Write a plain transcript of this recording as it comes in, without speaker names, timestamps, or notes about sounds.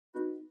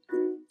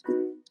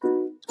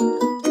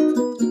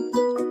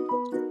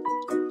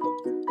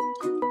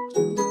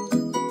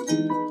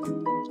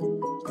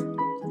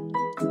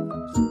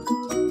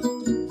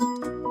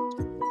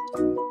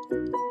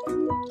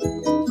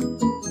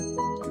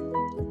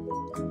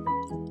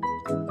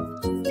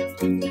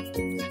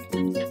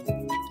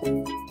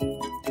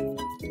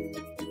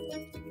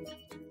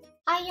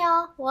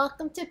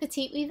Welcome to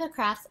Petite Weave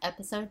Crafts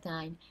episode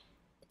 9.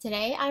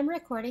 Today I'm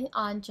recording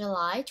on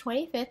July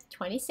 25th,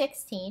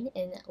 2016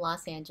 in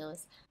Los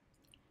Angeles.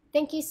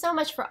 Thank you so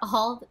much for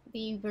all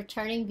the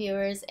returning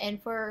viewers,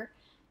 and for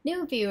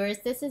new viewers,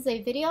 this is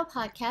a video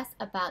podcast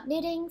about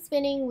knitting,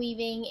 spinning,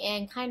 weaving,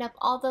 and kind of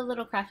all the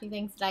little crafty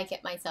things that I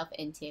get myself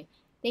into.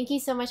 Thank you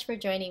so much for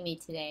joining me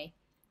today.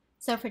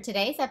 So for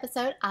today's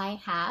episode, I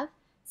have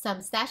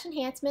some stash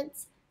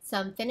enhancements,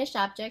 some finished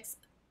objects,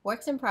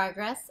 works in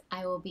progress.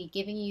 I will be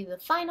giving you the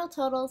final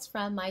totals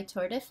from my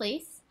Tour de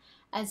Fleece,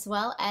 as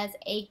well as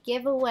a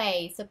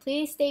giveaway. So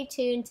please stay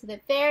tuned to the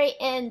very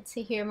end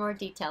to hear more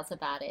details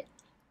about it.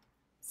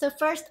 So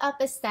first up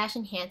is stash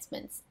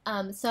enhancements.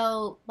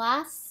 So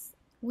last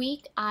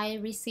week I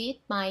received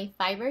my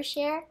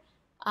Fibreshare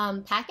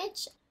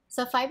package.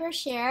 So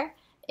Fibreshare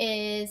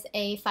is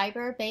a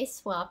fiber-based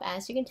swap,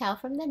 as you can tell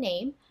from the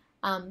name.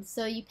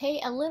 So you pay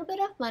a little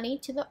bit of money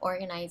to the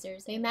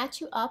organizers. They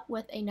match you up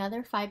with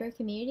another Fiber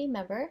community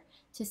member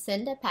to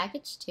send a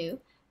package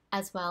to,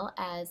 as well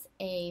as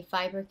a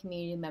Fiber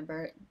community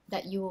member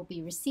that you will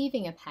be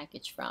receiving a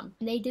package from.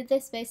 And they did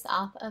this based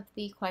off of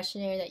the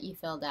questionnaire that you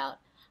filled out.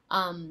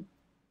 And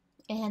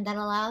that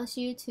allows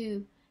you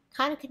to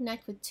kind of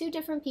connect with two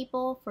different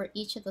people for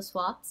each of the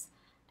swaps.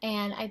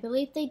 And I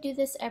believe they do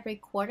this every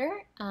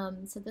quarter.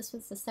 So this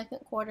was the second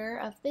quarter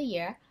of the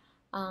year.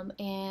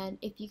 And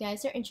if you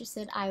guys are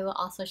interested, I will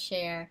also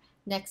share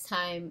next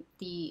time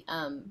the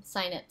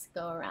signups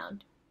go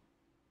around.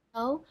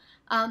 So,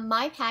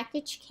 my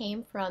package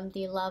came from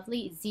the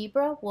lovely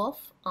Zebra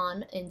Wolf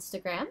on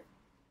Instagram.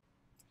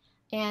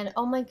 And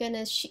oh my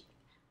goodness,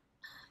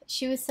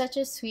 she was such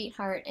a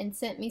sweetheart and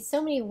sent me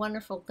so many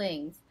wonderful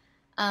things.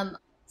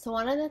 So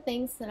one of the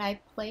things that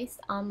I placed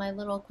on my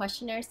little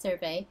questionnaire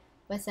survey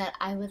was that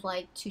I would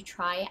like to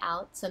try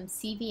out some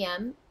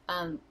CVM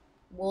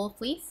wool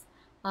fleece.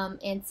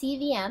 And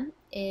CVM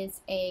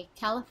is a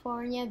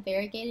California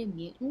variegated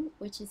mutant,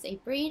 which is a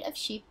breed of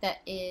sheep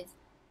that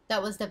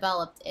was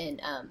developed in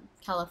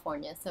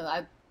California. So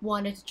I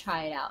wanted to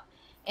try it out,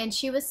 and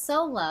she was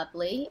so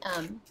lovely.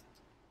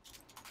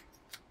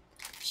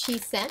 She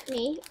sent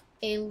me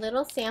a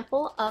little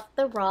sample of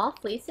the raw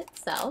fleece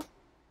itself,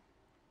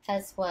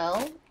 as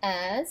well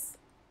as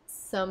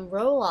some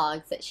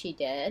rologs that she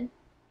did,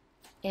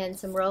 and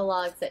some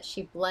rologs that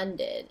she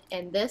blended.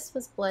 And this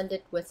was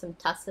blended with some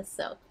tussa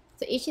silk.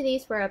 So each of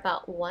these were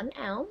about 1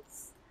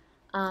 ounce,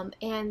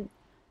 and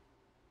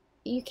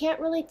you can't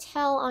really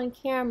tell on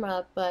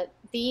camera, but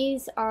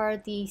these are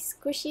the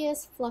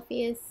squishiest,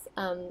 fluffiest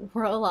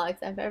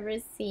rologs I've ever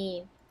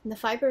seen. And the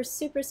fiber is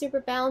super,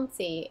 super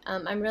bouncy.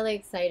 I'm really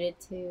excited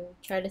to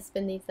try to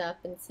spin these up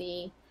and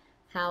see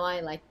how I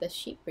like this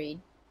sheep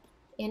breed.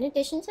 In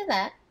addition to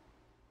that,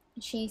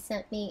 she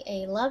sent me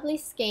a lovely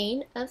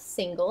skein of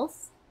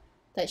singles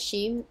that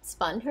she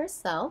spun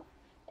herself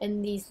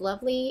in these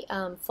lovely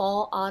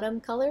fall autumn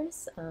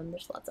colors.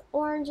 There's lots of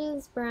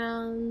oranges,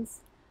 browns,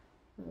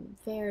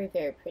 very,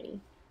 very pretty.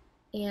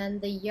 And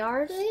the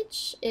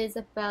yardage is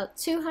about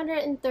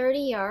 230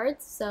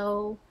 yards,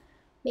 so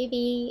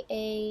maybe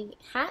a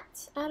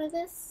hat out of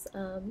this.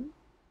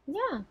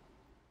 Yeah.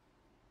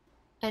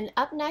 And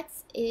up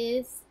next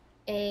is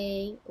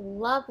a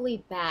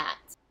lovely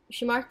bat.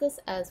 She marked this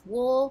as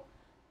wool,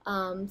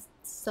 some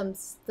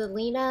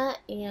stellina,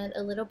 and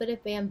a little bit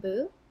of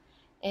bamboo.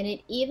 And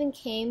it even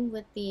came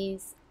with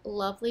these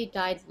lovely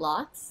dyed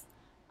locks,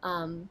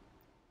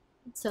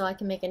 so I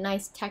can make a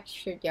nice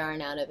textured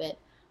yarn out of it.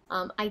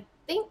 I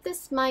think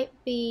this might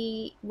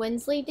be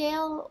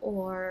Wensleydale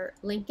or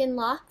Lincoln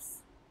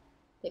locks.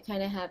 They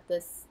kind of have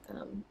this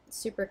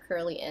super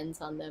curly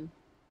ends on them.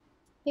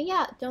 But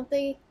yeah, don't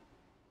they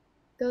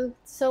go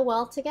so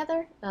well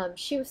together?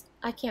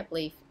 I can't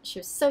believe she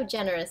was so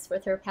generous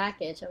with her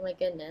package. Oh my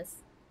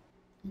goodness.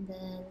 And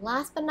then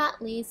last but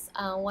not least,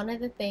 one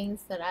of the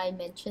things that I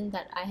mentioned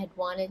that I had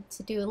wanted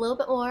to do a little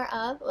bit more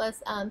of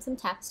was some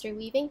tapestry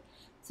weaving.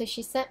 So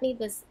she sent me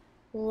this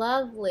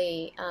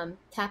lovely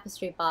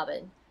tapestry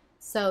bobbin.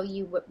 So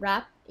you would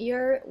wrap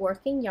your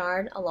working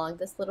yarn along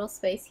this little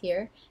space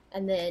here,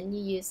 and then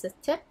you use the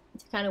tip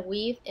to kind of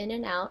weave in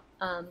and out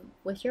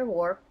with your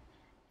warp.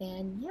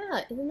 And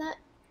yeah, isn't that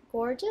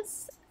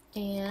gorgeous?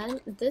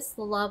 And this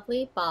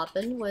lovely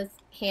bobbin was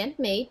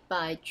handmade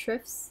by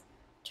Triff's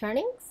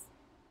Turnings.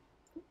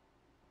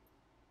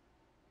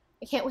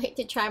 I can't wait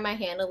to try my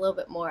hand a little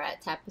bit more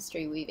at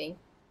tapestry weaving.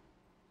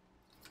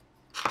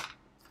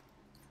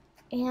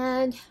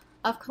 And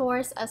of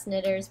course, us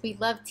knitters, we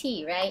love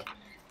tea, right?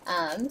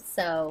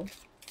 So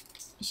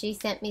she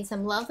sent me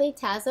some lovely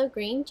Tazo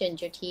green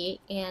ginger tea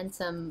and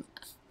some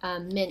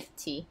mint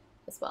tea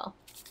as well.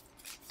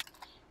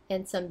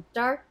 And some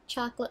dark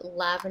chocolate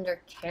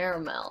lavender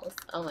caramels.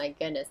 Oh my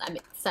goodness, I'm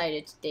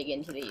excited to dig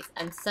into these.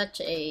 I'm such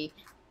a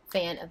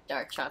fan of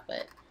dark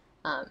chocolate.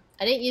 I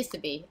didn't used to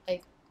be.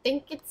 I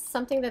think it's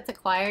something that's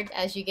acquired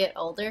as you get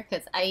older,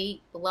 because I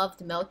loved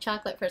milk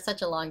chocolate for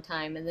such a long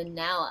time, and then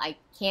now I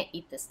can't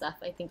eat this stuff.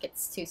 I think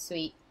it's too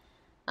sweet.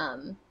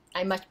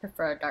 I much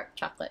prefer dark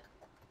chocolate.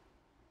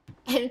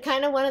 And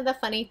kind of one of the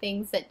funny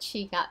things that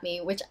she got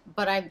me,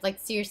 but I'm like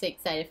seriously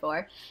excited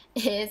for,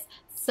 is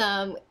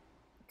some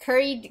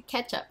curried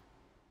ketchup.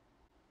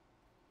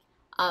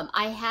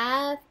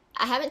 I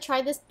haven't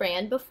tried this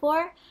brand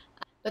before,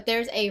 but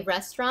there's a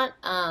restaurant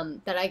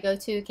that I go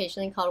to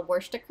occasionally called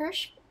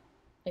Worcestershire.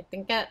 I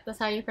think that's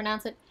how you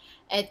pronounce it.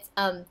 It's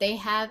they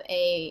have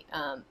a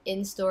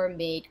in-store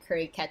made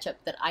curry ketchup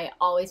that I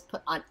always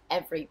put on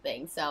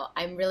everything. So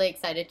I'm really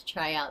excited to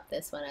try out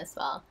this one as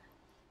well.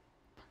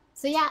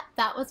 So yeah,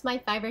 that was my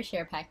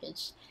Fibreshare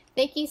package.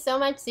 Thank you so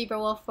much, Zebra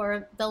Wolf,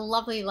 for the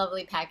lovely,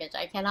 lovely package.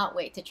 I cannot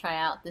wait to try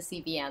out the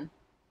CBM.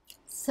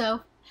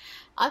 So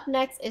up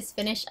next is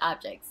finished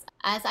objects.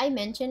 As I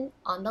mentioned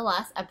on the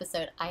last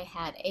episode, I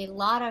had a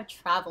lot of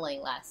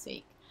traveling last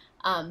week.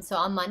 So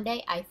on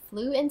Monday, I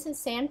flew into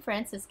San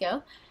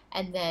Francisco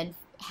and then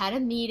had a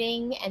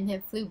meeting and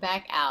then flew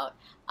back out.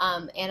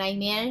 And I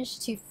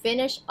managed to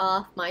finish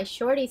off my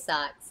Shortie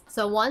socks.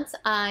 So once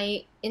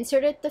I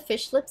inserted the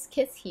fish lips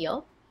kiss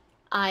heel,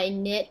 I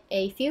knit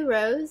a few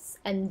rows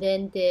and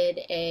then did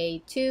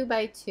a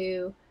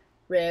 2x2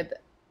 rib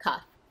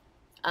cuff.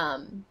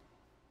 And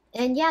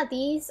yeah,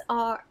 these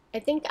are, I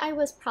think I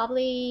was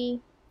probably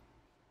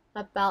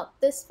about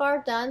this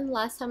far done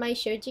last time I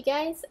showed you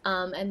guys.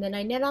 And then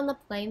I knit on the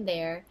plane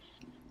there.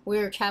 We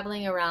were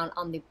traveling around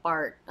on the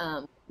BART,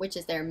 which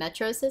is their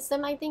metro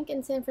system, I think,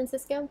 in San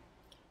Francisco.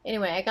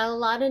 Anyway, I got a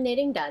lot of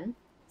knitting done.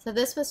 So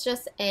this was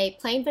just a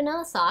plain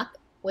vanilla sock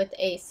with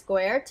a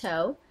square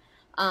toe.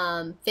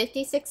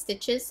 56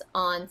 stitches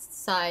on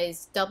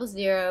size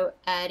 00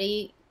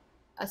 Addy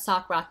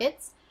sock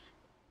rockets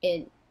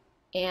and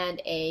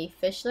a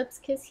fish lips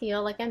kiss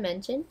heel, like I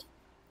mentioned.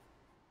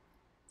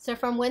 So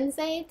from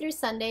Wednesday through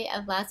Sunday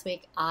of last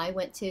week, I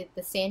went to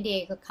the San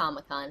Diego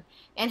Comic-Con,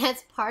 and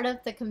as part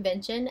of the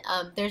convention,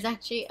 there's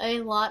actually a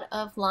lot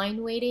of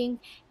line waiting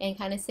and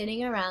kind of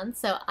sitting around,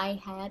 so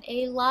I had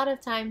a lot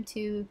of time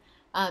to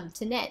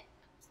knit.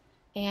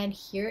 And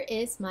here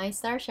is my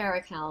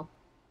Starshower cowl.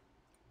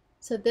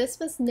 So this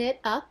was knit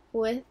up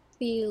with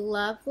the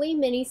lovely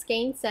mini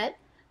skein set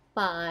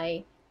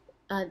by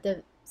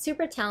the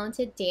super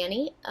talented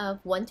Danny of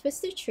One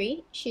Twisted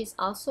Tree. She's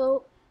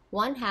also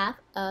one half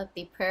of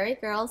the Prairie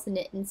Girls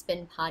Knit and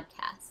Spin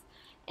podcast.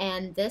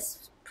 And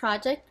this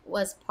project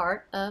was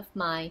part of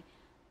my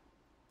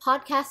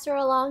Podcaster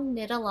Along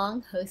Knit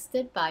Along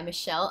hosted by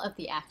Michelle of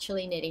the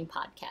Actually Knitting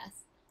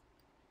podcast.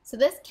 So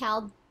this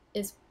cowl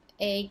is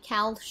a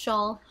cowl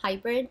shawl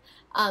hybrid.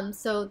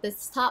 So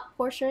this top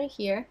portion right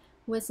here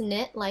was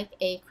knit like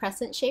a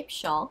crescent shaped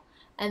shawl,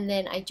 and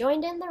then I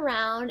joined in the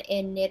round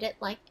and knit it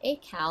like a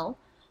cowl.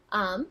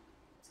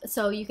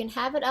 So you can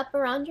have it up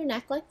around your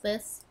neck like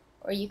this,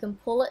 or you can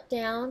pull it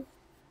down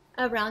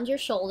around your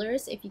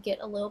shoulders if you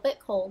get a little bit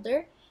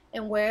colder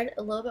and wear it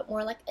a little bit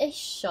more like a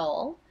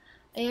shawl.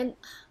 And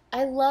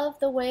I love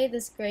the way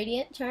this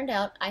gradient turned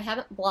out. I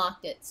haven't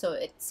blocked it, so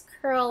it's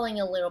curling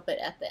a little bit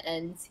at the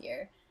ends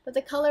here. But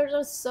the colors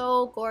are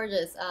so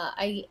gorgeous.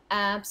 I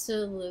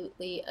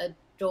absolutely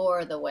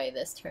adore the way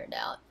this turned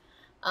out.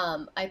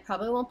 I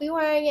probably won't be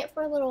wearing it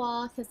for a little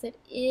while because it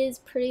is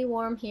pretty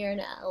warm here in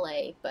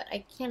LA, but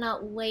I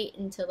cannot wait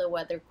until the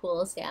weather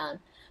cools down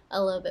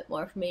a little bit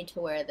more for me to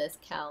wear this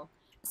cowl.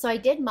 So I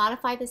did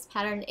modify this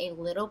pattern a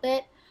little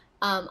bit.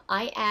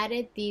 I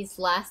added these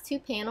last two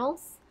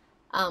panels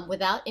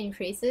without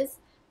increases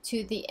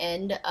to the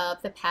end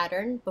of the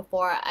pattern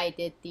before I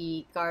did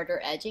the garter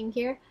edging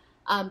here,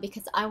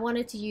 because I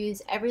wanted to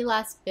use every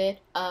last bit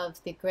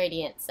of the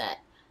gradient set.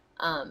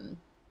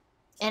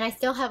 And I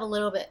still have a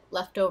little bit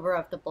left over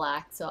of the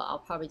black, so I'll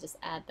probably just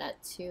add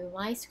that to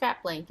my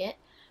scrap blanket.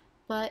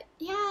 But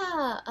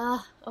yeah,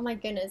 oh my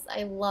goodness,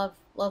 I love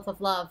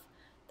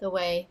the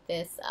way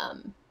this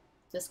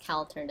this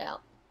cowl turned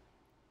out.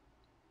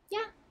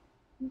 Yeah.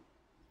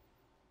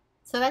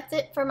 So that's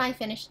it for my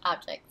finished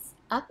objects.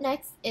 Up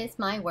next is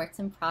my works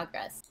in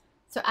progress.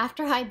 So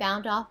after I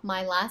bound off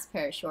my last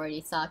pair of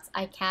Shortie socks,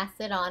 I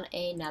casted on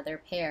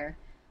another pair.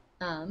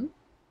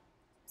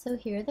 So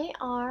here they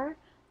are.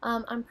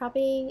 I'm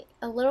probably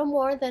a little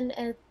more than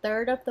a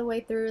third of the way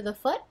through the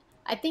foot.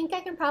 I think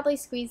I can probably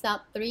squeeze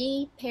out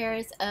 3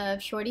 pairs of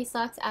Shortie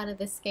socks out of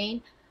this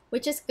skein,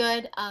 which is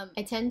good.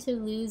 I tend to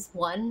lose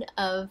one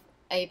of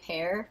a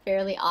pair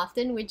fairly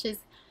often, which is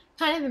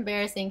kind of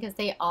embarrassing because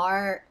they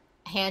are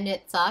hand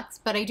knit socks,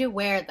 but I do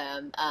wear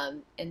them,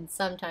 and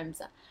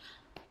sometimes I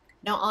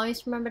don't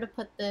always remember to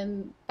put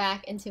them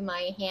back into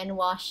my hand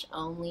wash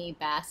only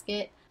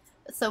basket.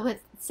 So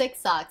with 6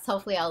 socks,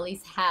 hopefully I'll at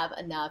least have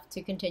enough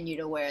to continue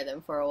to wear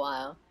them for a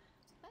while.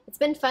 It's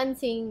been fun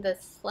seeing the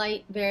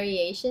slight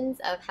variations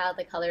of how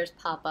the colors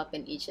pop up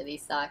in each of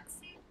these socks.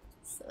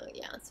 So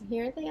yeah, so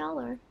here they all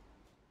are.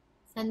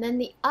 And then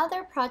the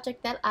other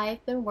project that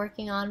I've been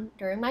working on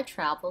during my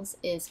travels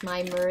is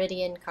my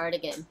Meridien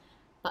cardigan.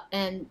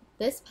 And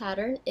this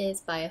pattern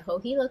is by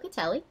Hue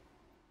Locatelli.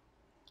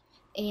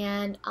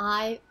 And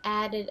I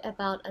added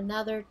about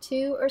another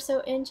 2 or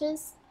so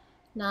inches.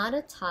 Not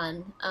a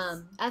ton.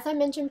 As I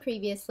mentioned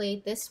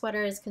previously, this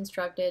sweater is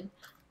constructed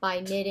by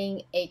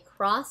knitting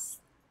across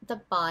the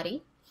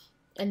body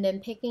and then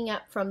picking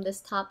up from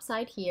this top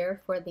side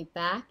here for the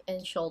back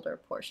and shoulder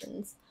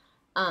portions.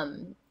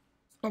 And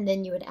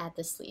then you would add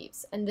the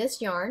sleeves. And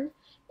this yarn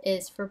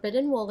is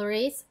Forbidden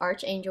Woolery's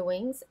Archangel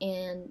Wings,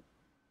 and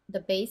the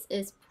base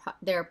is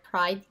their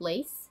Pride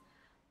lace.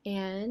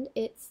 And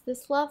it's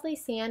this lovely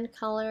sand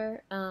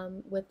color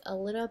with a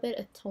little bit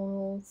of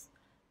tonals,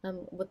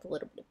 with a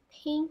little bit of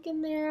pink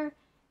in there.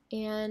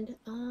 And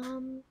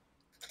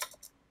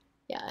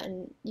yeah,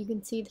 and you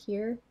can see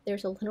here,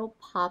 there's a little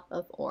pop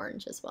of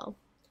orange as well.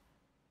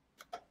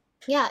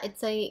 Yeah,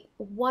 it's a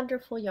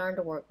wonderful yarn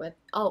to work with.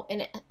 Oh,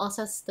 and it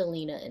also has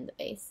stellina in the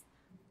base.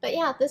 But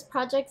yeah, this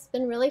project's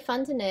been really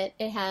fun to knit.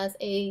 It has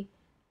a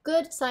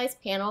good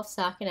sized panel of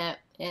stockinette,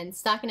 and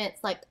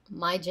stockinette's like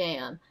my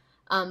jam.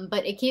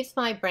 But it keeps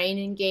my brain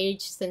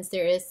engaged since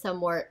there is some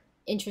more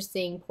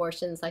interesting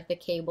portions like the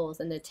cables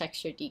and the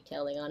texture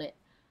detailing on it.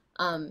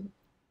 And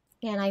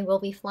I will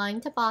be flying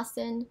to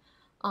Boston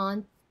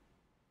on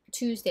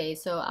Tuesday,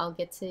 so I'll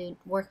get to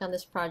work on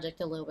this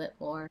project a little bit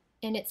more.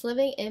 And it's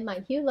living in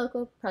my Hue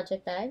Loco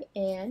project bag,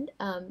 and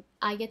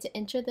I get to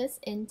enter this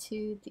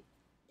into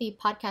the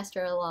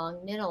podcaster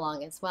along knit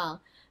along as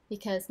well,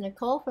 because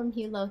Nicole from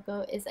Hue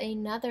Loco is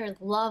another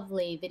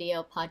lovely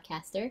video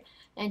podcaster,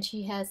 and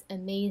she has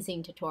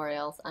amazing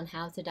tutorials on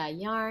how to dye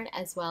yarn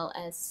as well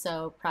as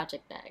sew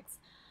project bags.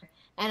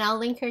 And I'll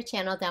link her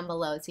channel down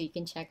below so you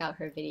can check out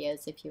her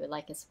videos if you would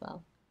like as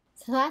well.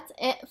 So that's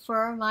it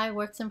for my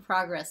works in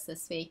progress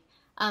this week.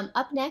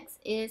 Up next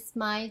is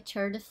my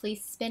Tour de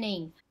Fleece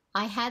spinning.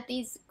 I had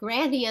these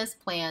grandiose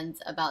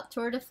plans about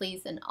Tour de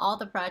Fleece and all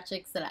the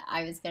projects that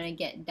I was going to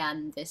get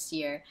done this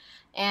year,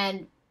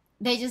 and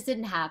they just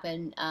didn't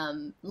happen.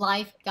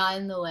 Life got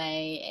in the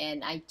way,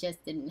 and I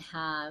just didn't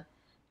have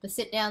the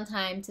sit-down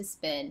time to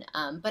spin.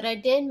 But I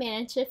did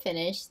manage to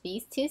finish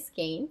these two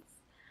skeins.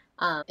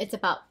 It's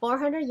about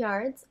 400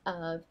 yards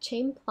of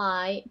chain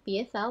ply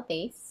BFL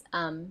base,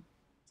 and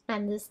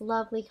this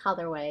lovely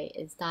colorway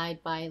is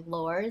dyed by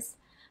Lors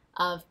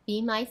of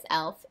Be Mice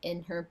Elf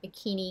in her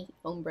Bikini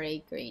Ombre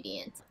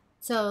gradient.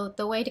 So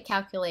the way to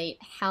calculate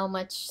how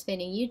much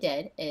spinning you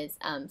did is,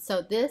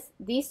 so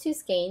these two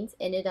skeins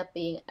ended up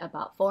being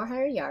about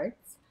 400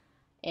 yards,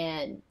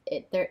 and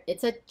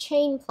it's a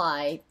chain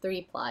ply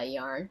 3-ply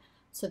yarn,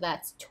 so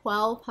that's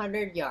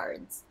 1,200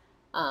 yards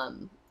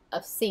of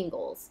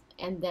singles.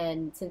 And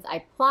then since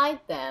I plied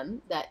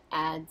them, that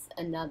adds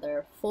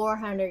another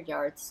 400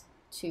 yards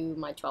to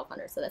my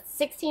 1,200. So that's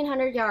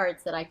 1,600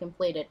 yards that I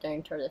completed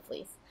during Tour de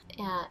Fleece.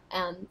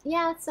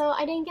 Yeah, so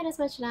I didn't get as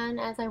much done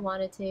as I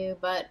wanted to,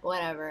 but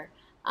whatever.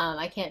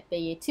 I can't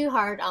be too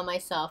hard on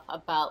myself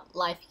about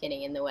life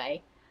getting in the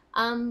way.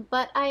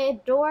 But I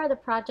adore the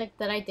project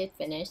that I did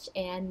finish,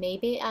 and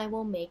maybe I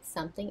will make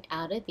something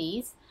out of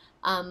these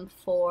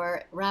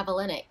for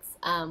Ravellenic,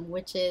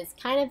 which is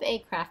kind of a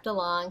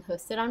craft-along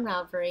hosted on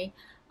Ravelry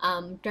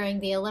during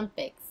the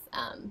Olympics.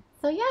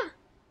 So yeah,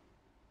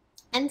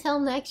 until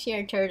next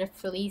year, Tour de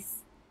Fleece.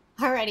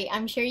 Alrighty,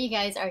 I'm sure you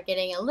guys are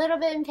getting a little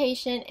bit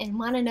impatient and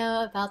want to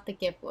know about the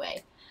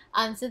giveaway.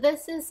 So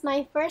this is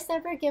my first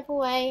ever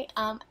giveaway,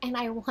 and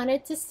I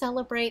wanted to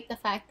celebrate the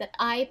fact that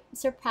I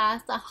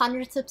surpassed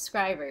 100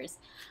 subscribers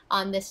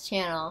on this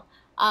channel.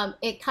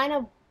 It kind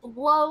of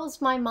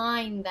blows my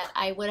mind that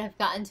I would have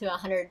gotten to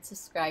 100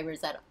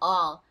 subscribers at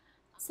all.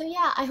 So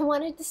yeah, I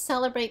wanted to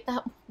celebrate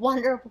that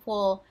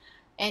wonderful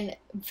and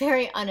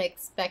very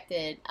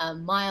unexpected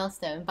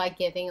milestone by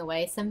giving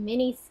away some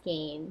mini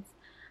skeins.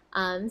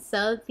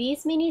 So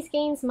these mini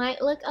skeins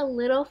might look a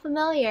little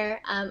familiar.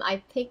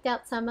 I picked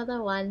out some of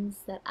the ones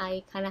that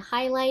I kind of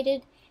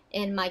highlighted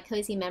in my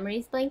Cozy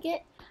Memories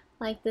blanket,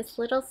 like this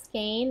little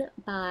skein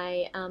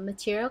by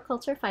Material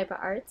Culture Fiber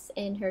Arts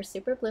in her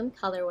Super Bloom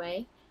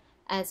colorway,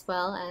 as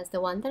well as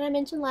the one that I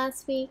mentioned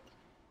last week,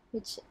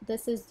 which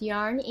this is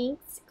Yarn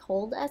Inks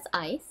Cold as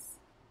Ice,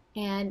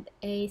 and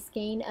a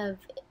skein of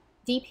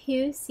Deep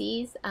Hue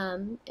Seas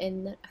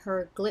in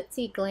her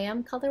Glitzy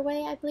Glam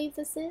colorway, I believe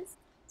this is.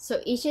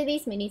 So each of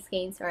these mini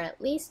skeins are at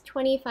least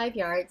 25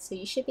 yards, so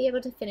you should be able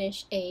to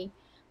finish a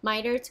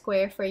mitered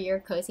square for your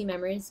Cozy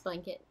Memories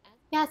blanket.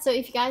 Yeah, so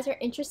if you guys are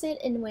interested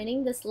in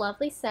winning this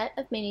lovely set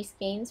of mini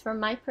skeins from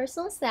my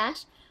personal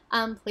stash,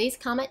 please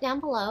comment down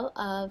below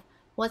of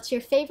what's your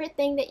favorite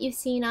thing that you've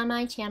seen on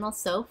my channel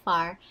so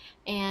far,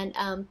 and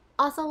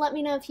also let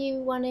me know if you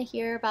want to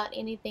hear about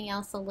anything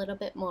else a little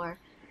bit more.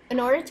 In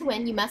order to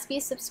win, you must be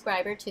a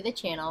subscriber to the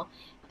channel,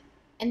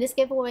 and this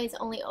giveaway is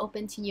only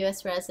open to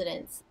US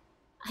residents.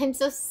 I'm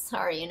so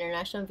sorry,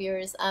 international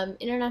viewers.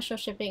 International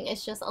shipping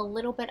is just a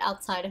little bit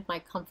outside of my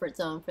comfort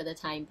zone for the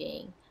time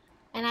being.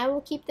 And I will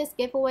keep this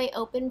giveaway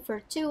open for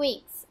 2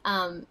 weeks,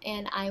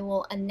 and I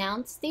will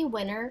announce the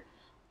winner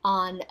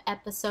on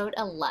episode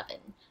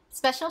 11.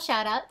 Special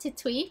shout out to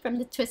Twee from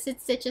the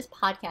Twisted Stitches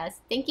podcast.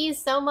 Thank you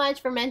so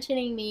much for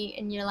mentioning me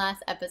in your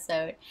last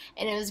episode,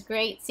 and it was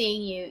great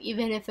seeing you,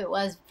 even if it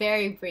was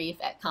very brief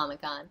at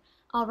Comic-Con.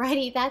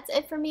 Alrighty, that's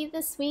it for me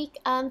this week.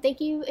 Thank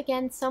you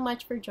again so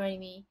much for joining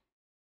me.